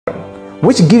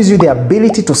which gives you the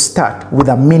ability to start with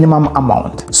a minimum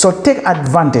amount. So take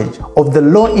advantage of the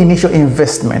low initial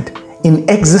investment in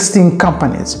existing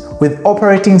companies with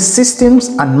operating systems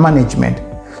and management,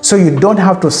 so you don't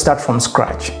have to start from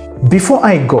scratch. Before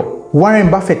I go,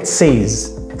 Warren Buffett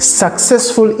says,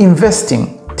 successful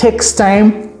investing takes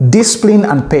time, discipline,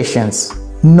 and patience.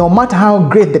 No matter how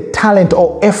great the talent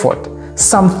or effort,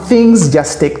 some things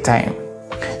just take time.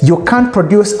 You can't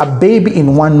produce a baby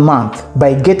in 1 month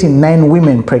by getting 9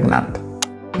 women pregnant.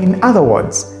 In other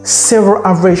words, several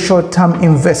average short-term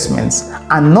investments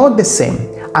are not the same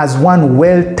as one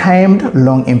well-timed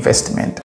long investment.